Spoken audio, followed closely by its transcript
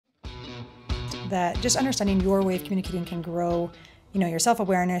that just understanding your way of communicating can grow, your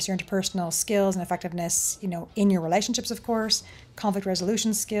self-awareness, your interpersonal skills and effectiveness, in your relationships, of course, conflict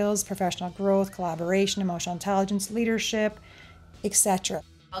resolution skills, professional growth, collaboration, emotional intelligence, leadership, etc.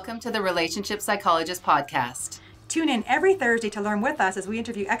 Welcome to the Relationship Psychologist Podcast. Tune in every Thursday to learn with us as we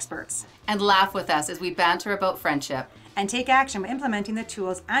interview experts. And laugh with us as we banter about friendship. And take action by implementing the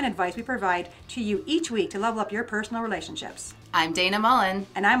tools and advice we provide to you each week to level up your personal relationships. I'm Dana Mullen.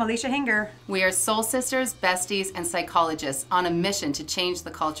 And I'm Alicia Hinger. We are soul sisters, besties, and psychologists on a mission to change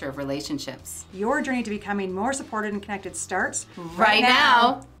the culture of relationships. Your journey to becoming more supported and connected starts right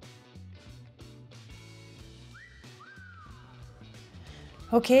now.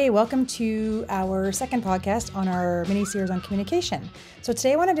 Okay, welcome to our second podcast on our mini-series on communication. So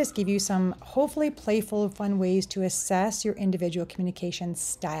today I want to just give you some hopefully playful, fun ways to assess your individual communication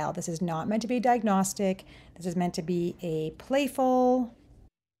style. This is not meant to be diagnostic. This is meant to be a playful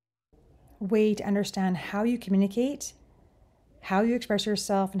way to understand how you communicate, how you express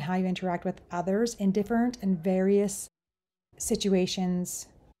yourself, and how you interact with others in different and various situations.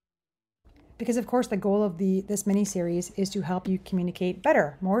 Because of course the goal of this mini-series is to help you communicate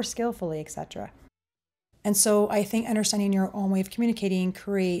better, more skillfully, etc. And so I think understanding your own way of communicating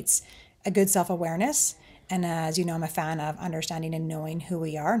creates a good self-awareness. And as you know, I'm a fan of understanding and knowing who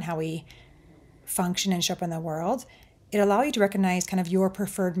we are and how we function and show up in the world. It allows you to recognize kind of your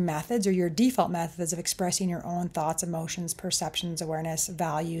preferred methods or your default methods of expressing your own thoughts, emotions, perceptions, awareness,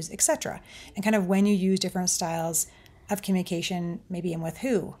 values, etc. And kind of when you use different styles of communication, maybe and with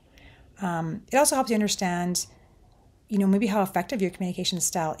who. It also helps you understand, maybe how effective your communication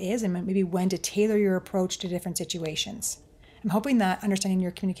style is and maybe when to tailor your approach to different situations. I'm hoping that understanding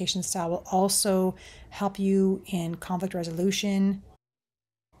your communication style will also help you in conflict resolution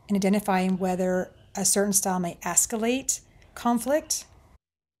and identifying whether a certain style may escalate conflict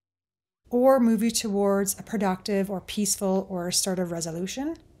or move you towards a productive or peaceful or assertive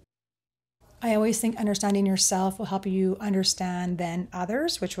resolution. I always think understanding yourself will help you understand then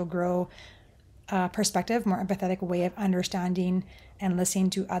others, which will grow a perspective, more empathetic way of understanding and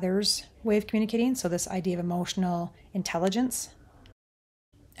listening to others' way of communicating. So this idea of emotional intelligence.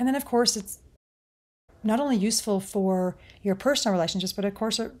 And then of course, it's not only useful for your personal relationships, but of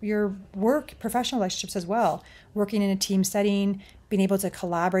course your work, professional relationships as well. Working in a team setting, being able to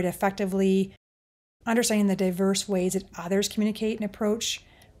collaborate effectively, understanding the diverse ways that others communicate and approach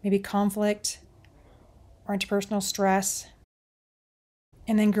maybe conflict or interpersonal stress,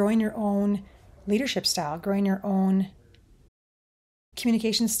 and then growing your own leadership style, growing your own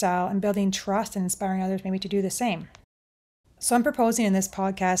communication style and building trust and inspiring others maybe to do the same. So I'm proposing in this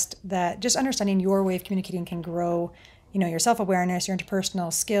podcast that just understanding your way of communicating can grow, your self-awareness, your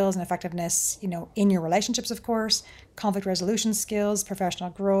interpersonal skills and effectiveness, in your relationships, of course, conflict resolution skills,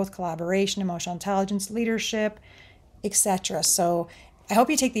 professional growth, collaboration, emotional intelligence, leadership, etc. So I hope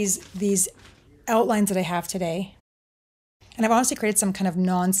you take these outlines that I have today. And I've honestly created some kind of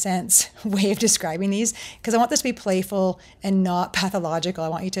nonsense way of describing these because I want this to be playful and not pathological. I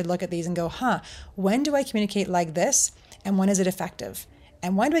want you to look at these and go, when do I communicate like this? And when is it effective?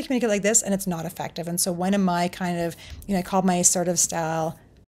 And when do I communicate like this and it's not effective? And so when am I kind of, I called my assertive style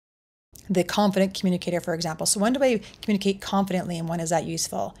the confident communicator, for example. So when do I communicate confidently and when is that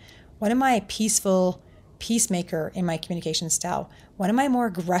useful? When am I a peaceful peacemaker in my communication style? When am I more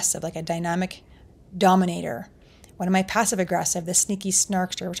aggressive, like a dynamic dominator? When am I passive aggressive, the sneaky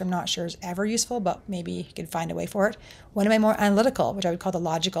snarkster, which I'm not sure is ever useful, but maybe you could find a way for it? When am I more analytical, which I would call the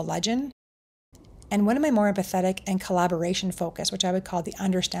logical legend? And when am I more empathetic and collaboration focused, which I would call the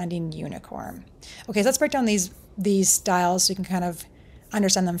understanding unicorn? Okay, so let's break down these styles so you can kind of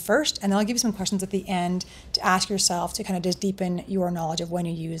understand them first, and then I'll give you some questions at the end to ask yourself to kind of just deepen your knowledge of when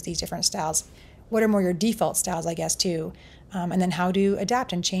you use these different styles. What are more your default styles, I guess, too? And then how to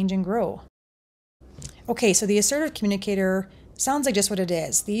adapt and change and grow. Okay, so the assertive communicator sounds like just what it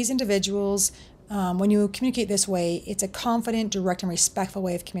is. These individuals, when you communicate this way, it's a confident, direct, and respectful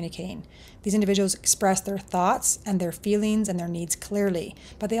way of communicating. These individuals express their thoughts and their feelings and their needs clearly,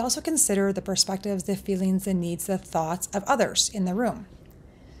 but they also consider the perspectives, the feelings, the needs, the thoughts of others in the room.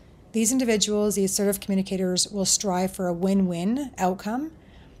 These individuals, the assertive communicators, will strive for a win-win outcome,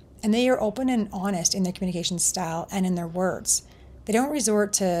 and they are open and honest in their communication style and in their words. They don't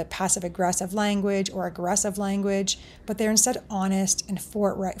resort to passive-aggressive language or aggressive language, but they're instead honest and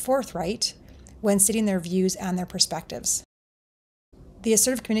forthright when stating their views and their perspectives. The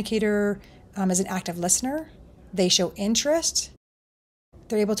assertive communicator is an active listener. They show interest.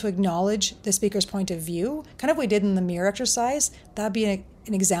 They're able to acknowledge the speaker's point of view. Kind of what we did in the mirror exercise. That'd be an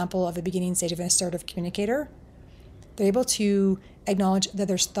example of the beginning stage of an assertive communicator. They're able to acknowledge the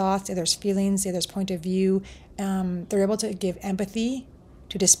other's thoughts, the other's feelings, the other's point of view. They're able to give empathy,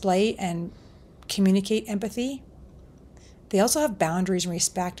 to display and communicate empathy. They also have boundaries and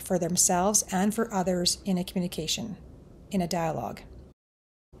respect for themselves and for others in a communication, in a dialogue.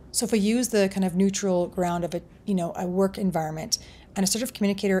 So if we use the kind of neutral ground of a work environment, an assertive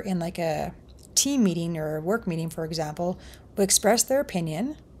communicator in like a team meeting or a work meeting, for example, would express their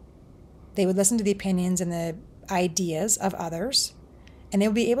opinion. They would listen to the opinions and the ideas of others, and they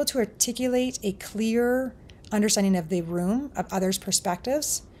would be able to articulate a clear understanding of the room, of others'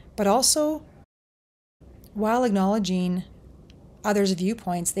 perspectives, but also while acknowledging others'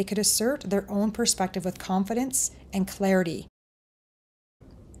 viewpoints, they could assert their own perspective with confidence and clarity.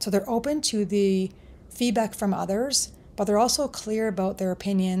 So they're open to the feedback from others, but they're also clear about their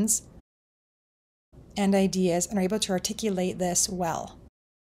opinions and ideas and are able to articulate this well.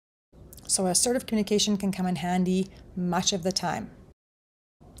 So assertive communication can come in handy much of the time.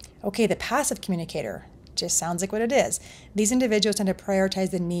 Okay, the passive communicator just sounds like what it is. These individuals tend to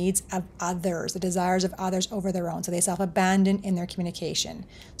prioritize the needs of others, the desires of others over their own. So they self-abandon in their communication.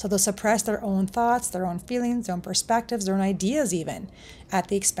 So they'll suppress their own thoughts, their own feelings, their own perspectives, their own ideas even, at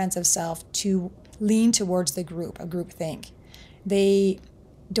the expense of self to lean towards the group, a group think. They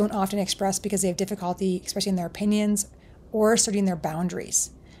don't often express because they have difficulty expressing their opinions or asserting their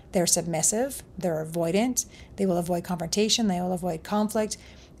boundaries. They're submissive, they're avoidant, they will avoid confrontation, they will avoid conflict,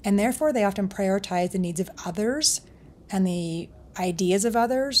 and therefore they often prioritize the needs of others and the ideas of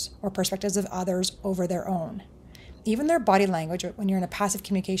others or perspectives of others over their own. Even their body language, when you're in a passive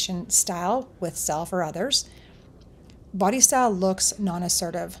communication style with self or others, body style looks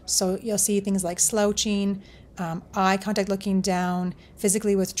non-assertive. So you'll see things like slouching, eye contact looking down,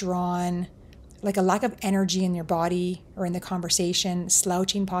 physically withdrawn, like a lack of energy in your body or in the conversation,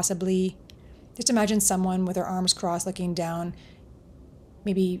 slouching possibly. Just imagine someone with their arms crossed looking down,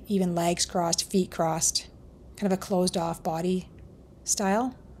 maybe even legs crossed, feet crossed, kind of a closed off body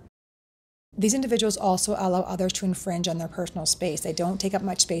style. These individuals also allow others to infringe on their personal space. They don't take up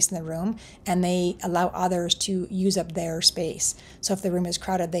much space in the room, and they allow others to use up their space. So if the room is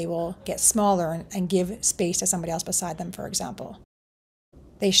crowded, they will get smaller and give space to somebody else beside them, for example.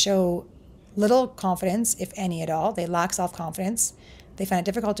 They show little confidence, if any at all. They lack self-confidence. They find it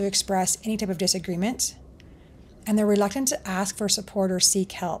difficult to express any type of disagreement, and they're reluctant to ask for support or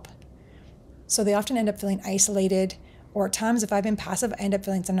seek help. So they often end up feeling isolated, or at times, if I've been passive, I end up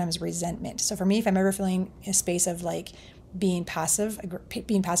feeling sometimes resentment. So for me, if I'm ever feeling in a space of like being passive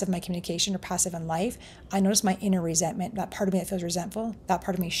in my communication or passive in life, I notice my inner resentment, that part of me that feels resentful, that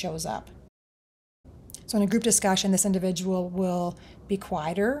part of me shows up. So in a group discussion, this individual will be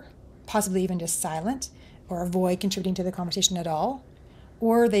quieter, possibly even just silent, or avoid contributing to the conversation at all.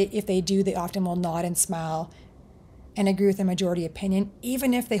 Or if they do, they often will nod and smile and agree with the majority opinion,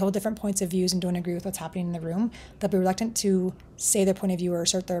 even if they hold different points of views and don't agree with what's happening in the room. They'll be reluctant to say their point of view or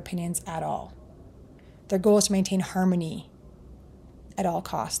assert their opinions at all. Their goal is to maintain harmony at all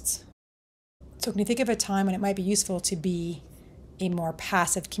costs. So can you think of a time when it might be useful to be a more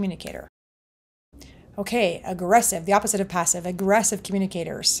passive communicator? Okay, aggressive, the opposite of passive, aggressive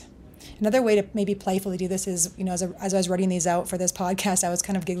communicators. Another way to maybe playfully do this is, as I was writing these out for this podcast, I was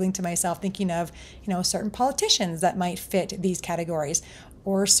kind of giggling to myself, thinking of, certain politicians that might fit these categories,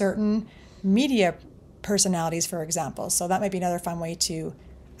 or certain media personalities, for example. So that might be another fun way to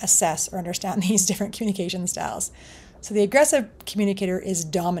assess or understand these different communication styles. So the aggressive communicator is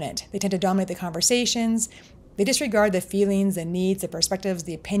dominant. They tend to dominate the conversations. They disregard the feelings, the needs, the perspectives,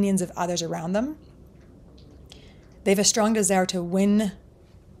 the opinions of others around them. They have a strong desire to win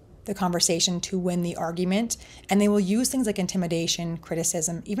the conversation, to win the argument, and they will use things like intimidation,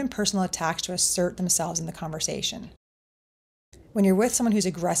 criticism, even personal attacks to assert themselves in the conversation. When you're with someone who's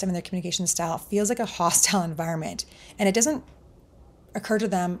aggressive in their communication style, it feels like a hostile environment, and it doesn't occur to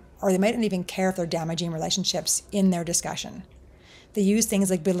them, or they might not even care if they're damaging relationships in their discussion. They use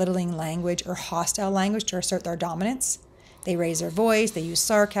things like belittling language or hostile language to assert their dominance. They raise their voice, they use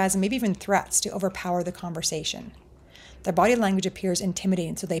sarcasm, maybe even threats to overpower the conversation. Their body language appears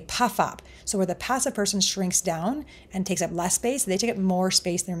intimidating, so they puff up. So where the passive person shrinks down and takes up less space, they take up more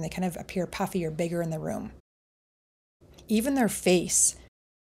space in the room. They kind of appear puffy or bigger in the room. Even their face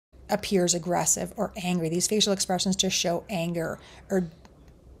appears aggressive or angry. These facial expressions just show anger or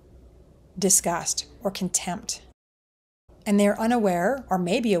disgust or contempt. And they're unaware, or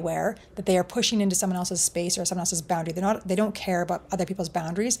maybe aware, that they are pushing into someone else's space or someone else's boundary. They don't care about other people's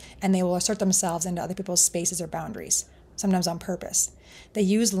boundaries, and they will assert themselves into other people's spaces or boundaries, sometimes on purpose. They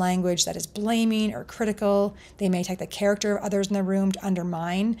use language that is blaming or critical. They may attack the character of others in the room to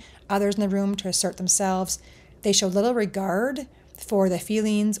undermine others in the room to assert themselves. They show little regard for the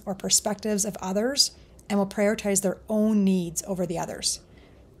feelings or perspectives of others and will prioritize their own needs over the others.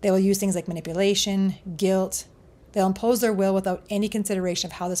 They will use things like manipulation, guilt. They'll impose their will without any consideration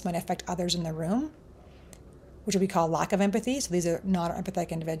of how this might affect others in the room, which we call lack of empathy. So these are not empathetic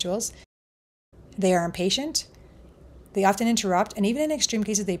individuals. They are impatient. They often interrupt, and even in extreme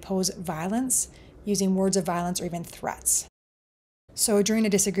cases, they pose violence using words of violence or even threats. So during a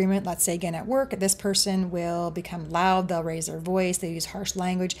disagreement, let's say again at work, this person will become loud, they'll raise their voice, they use harsh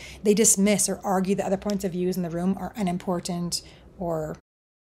language, they dismiss or argue that other points of views in the room are unimportant, or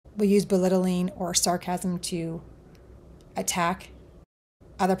will use belittling or sarcasm to attack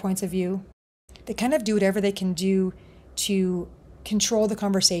other points of view. They kind of do whatever they can do to control the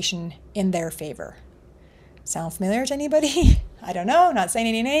conversation in their favor. Sound familiar to anybody? I don't know, not saying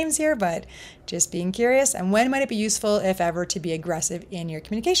any names here, but just being curious. And when might it be useful, if ever, to be aggressive in your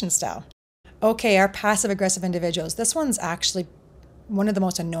communication style? Okay, our passive-aggressive individuals. This one's actually one of the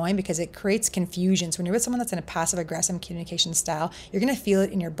most annoying because it creates confusion. So when you're with someone that's in a passive-aggressive communication style, you're going to feel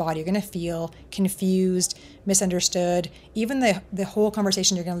it in your body. You're going to feel confused, misunderstood. Even the whole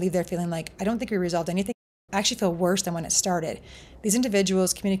conversation, you're going to leave there feeling like, I don't think we resolved anything. I actually feel worse than when it started. These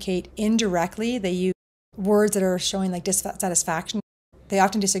individuals communicate indirectly. They use words that are showing like dissatisfaction. They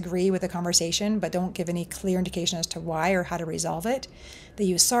often disagree with the conversation, but don't give any clear indication as to why or how to resolve it. They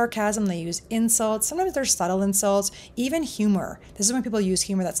use sarcasm, they use insults. Sometimes they're subtle insults, even humor. This is when people use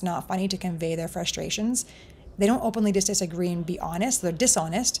humor that's not funny to convey their frustrations. They don't openly just disagree and be honest. They're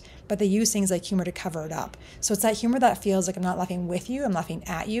dishonest, but they use things like humor to cover it up. So it's that humor that feels like I'm not laughing with you, I'm laughing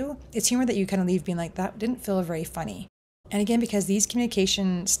at you. It's humor that you kind of leave being like, that didn't feel very funny. And again, because these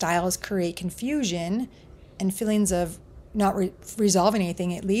communication styles create confusion and feelings of not resolving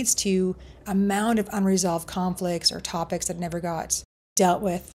anything, it leads to a mound of unresolved conflicts or topics that never got dealt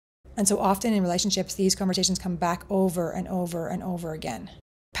with. And so often in relationships, these conversations come back over and over and over again.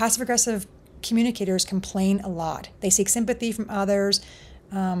 Passive-aggressive communicators complain a lot. They seek sympathy from others.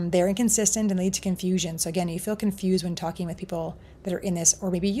 They're inconsistent and lead to confusion. So again, you feel confused when talking with people that are in this,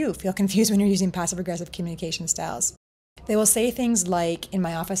 or maybe you feel confused when you're using passive-aggressive communication styles. They will say things like, in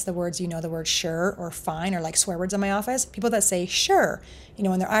my office, the words, the word sure or fine, or like swear words in my office. People that say sure,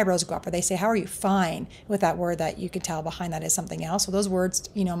 when their eyebrows go up, or they say, how are you? Fine, with that word that you could tell behind that is something else. So those words,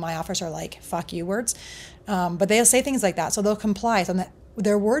 in my office are like fuck you words. But they'll say things like that. So they'll comply. So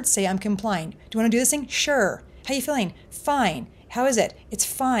their words say, I'm complying. Do you want to do this thing? Sure. How are you feeling? Fine. How is it? It's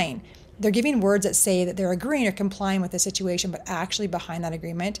fine. They're giving words that say that they're agreeing or complying with the situation, but actually behind that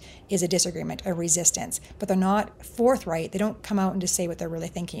agreement is a disagreement, a resistance. But they're not forthright. They don't come out and just say what they're really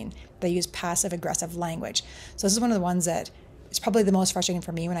thinking. They use passive-aggressive language. So this is one of the ones that is probably the most frustrating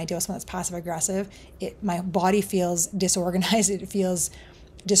for me when I deal with someone that's passive-aggressive. My body feels disorganized. It feels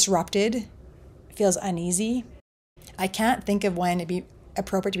disrupted. It feels uneasy. I can't think of when it'd be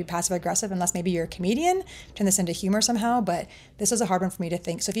appropriate to be passive-aggressive unless maybe you're a comedian, turn this into humor somehow, but this is a hard one for me to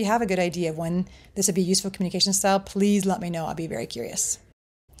think. So if you have a good idea of when this would be a useful communication style, please let me know. I'll be very curious.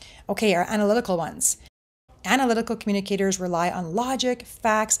 Okay, our analytical ones. Analytical communicators rely on logic,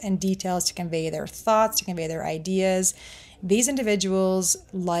 facts, and details to convey their thoughts, to convey their ideas. These individuals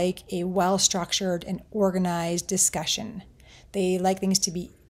like a well-structured and organized discussion. They like things to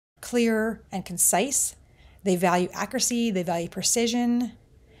be clear and concise. They value accuracy, they value precision.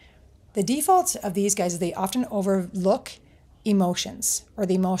 The default of these guys is they often overlook emotions or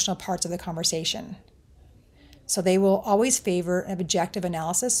the emotional parts of the conversation. So they will always favor an objective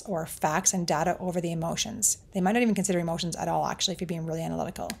analysis or facts and data over the emotions. They might not even consider emotions at all, actually, if you're being really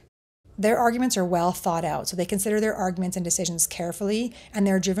analytical. Their arguments are well thought out, so they consider their arguments and decisions carefully, and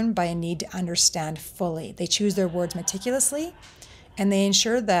they're driven by a need to understand fully. They choose their words meticulously, and they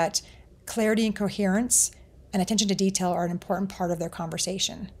ensure that clarity and coherence and attention to detail are an important part of their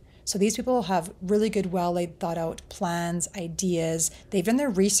conversation. So these people have really good, well laid, thought out plans, ideas. They've done their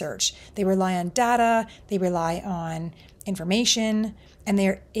research. They rely on data, they rely on information, and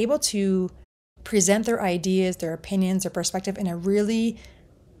they're able to present their ideas, their opinions, their perspective in a really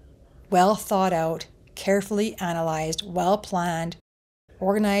well thought out, carefully analyzed, well planned,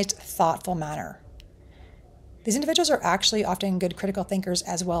 organized, thoughtful manner. These individuals are actually often good critical thinkers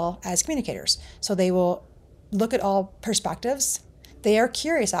as well as communicators. So they will look at all perspectives. They are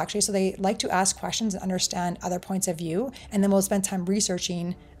curious, actually, so they like to ask questions and understand other points of view, and then we'll spend time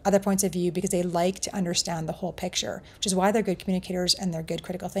researching other points of view because they like to understand the whole picture, which is why they're good communicators and they're good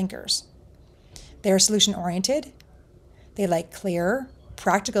critical thinkers. They're solution-oriented. They like clear,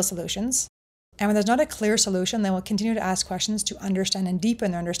 practical solutions. And when there's not a clear solution, they will continue to ask questions to understand and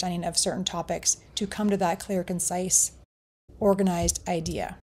deepen their understanding of certain topics to come to that clear, concise, organized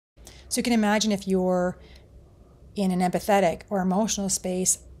idea. So you can imagine if you're in an empathetic or emotional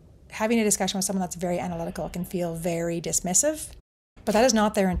space, having a discussion with someone that's very analytical can feel very dismissive, but that is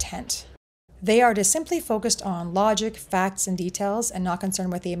not their intent. They are just simply focused on logic, facts, and details and not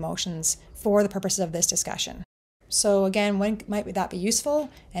concerned with the emotions for the purposes of this discussion. So again, when might that be useful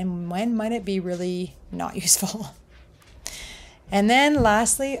and when might it be really not useful? And then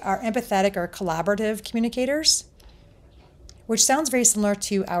lastly, our empathetic or collaborative communicators, which sounds very similar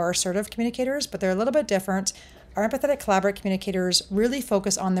to our assertive communicators, but they're a little bit different. Our empathetic collaborative communicators really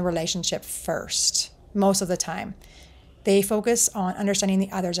focus on the relationship first, most of the time. They focus on understanding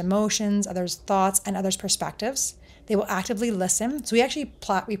the other's emotions, others' thoughts, and others' perspectives. They will actively listen. So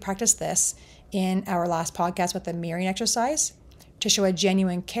we practiced this in our last podcast with the mirroring exercise to show a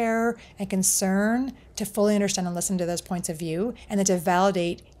genuine care and concern to fully understand and listen to those points of view, and then to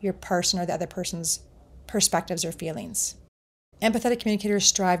validate your person or the other person's perspectives or feelings. Empathetic communicators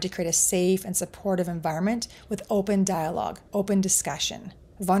strive to create a safe and supportive environment with open dialogue, open discussion.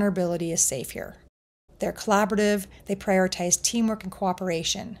 Vulnerability is safe here. They're collaborative, they prioritize teamwork and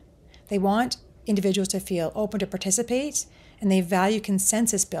cooperation. They want individuals to feel open to participate, and they value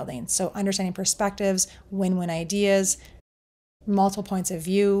consensus building, so understanding perspectives, win-win ideas, multiple points of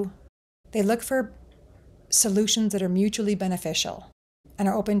view. They look for solutions that are mutually beneficial and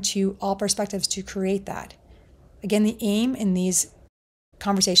are open to all perspectives to create that. Again, the aim in these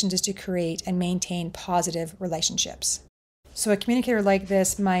conversations is to create and maintain positive relationships. So a communicator like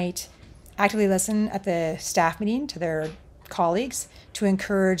this might actively listen at the staff meeting to their colleagues, to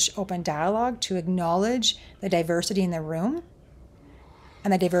encourage open dialogue, to acknowledge the diversity in the room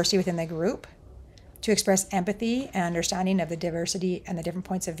and the diversity within the group, to express empathy and understanding of the diversity and the different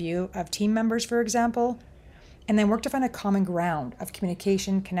points of view of team members, for example, and then work to find a common ground of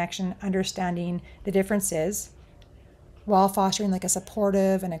communication, connection, understanding the differences, while fostering like a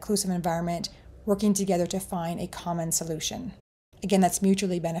supportive and inclusive environment, working together to find a common solution. Again, that's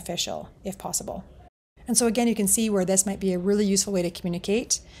mutually beneficial, if possible. And so again, you can see where this might be a really useful way to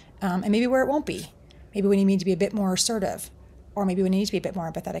communicate, and maybe where it won't be. Maybe we need to be a bit more assertive, or maybe we need to be a bit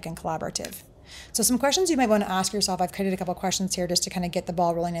more empathetic and collaborative. So some questions you might want to ask yourself, I've created a couple of questions here just to kind of get the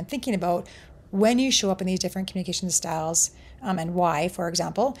ball rolling and thinking about when you show up in these different communication styles, and why, for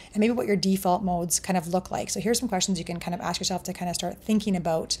example, and maybe what your default modes kind of look like. So here's some questions you can kind of ask yourself to kind of start thinking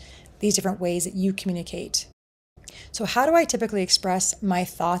about these different ways that you communicate. So how do I typically express my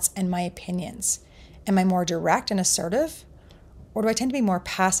thoughts and my opinions? Am I more direct and assertive? Or do I tend to be more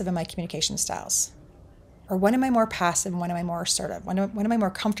passive in my communication styles? Or when am I more passive and when am I more assertive? When am I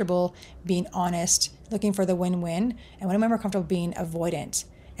more comfortable being honest, looking for the win-win? And when am I more comfortable being avoidant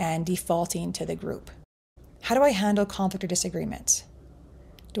and defaulting to the group? How do I handle conflict or disagreement?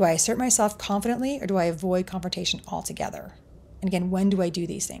 Do I assert myself confidently or do I avoid confrontation altogether? And again, when do I do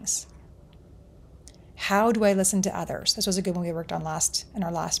these things? How do I listen to others? This was a good one we worked on in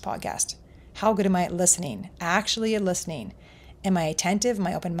our last podcast. How good am I at listening? Actually at listening. Am I attentive? Am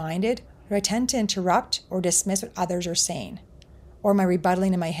I open-minded? Or do I tend to interrupt or dismiss what others are saying? Or am I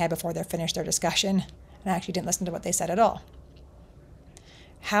rebuttaling in my head before they're finished their discussion and I actually didn't listen to what they said at all?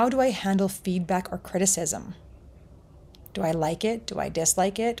 How do I handle feedback or criticism? Do I like it? Do I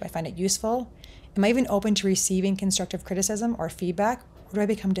dislike it? Do I find it useful? Am I even open to receiving constructive criticism or feedback? Or do I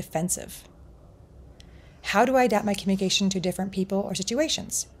become defensive? How do I adapt my communication to different people or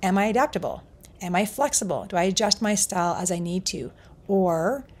situations? Am I adaptable? Am I flexible? Do I adjust my style as I need to?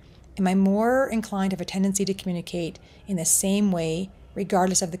 Or am I more inclined to have a tendency to communicate in the same way,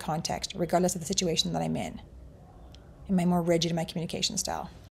 regardless of the context, regardless of the situation that I'm in? Am I more rigid in my communication style?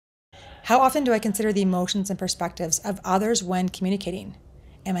 How often do I consider the emotions and perspectives of others when communicating?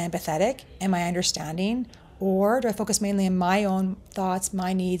 Am I empathetic? Am I understanding? Or do I focus mainly on my own thoughts,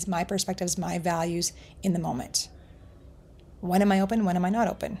 my needs, my perspectives, my values in the moment? When am I open? When am I not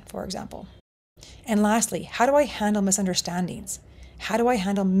open, for example? And lastly, how do I handle misunderstandings? How do I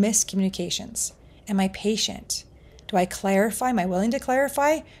handle miscommunications? Am I patient? Do I clarify? Am I willing to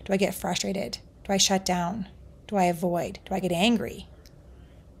clarify? Do I get frustrated? Do I shut down? Do I avoid? Do I get angry?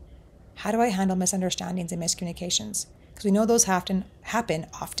 How do I handle misunderstandings and miscommunications? Because we know those happen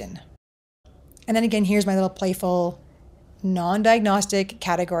often. And then again, here's my little playful, non-diagnostic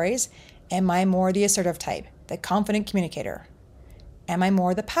categories. Am I more the assertive type, the confident communicator? Am I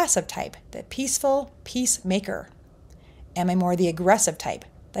more the passive type, the peaceful peacemaker? Am I more the aggressive type,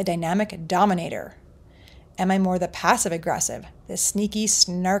 the dynamic dominator? Am I more the passive-aggressive, the sneaky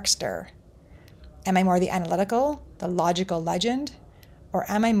snarkster? Am I more the analytical, the logical legend? Or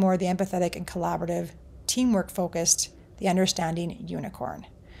am I more the empathetic and collaborative, teamwork-focused, the understanding unicorn?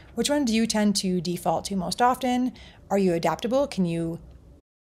 Which one do you tend to default to most often? Are you adaptable? Can you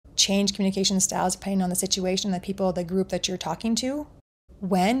change communication styles depending on the situation, the people, the group that you're talking to?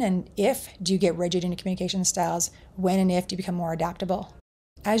 When and if do you get rigid in your communication styles? When and if do you become more adaptable?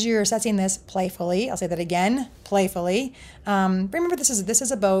 As you're assessing this playfully, I'll say that again, playfully. Remember, this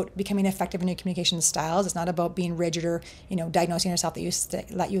is about becoming effective in your communication styles. It's not about being rigid or diagnosing yourself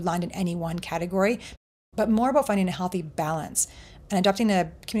that you land in any one category, but more about finding a healthy balance and adopting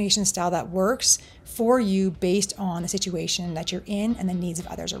a communication style that works for you based on the situation that you're in and the needs of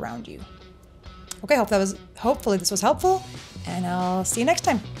others around you. Okay, hopefully this was helpful, and I'll see you next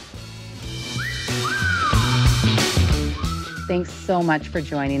time. Thanks so much for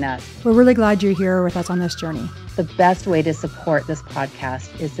joining us. We're really glad you're here with us on this journey. The best way to support this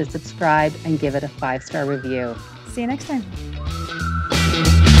podcast is to subscribe and give it a 5-star review. See you next time.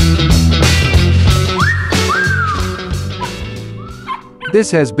 This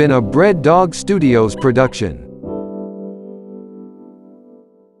has been a Bread Dog Studios production.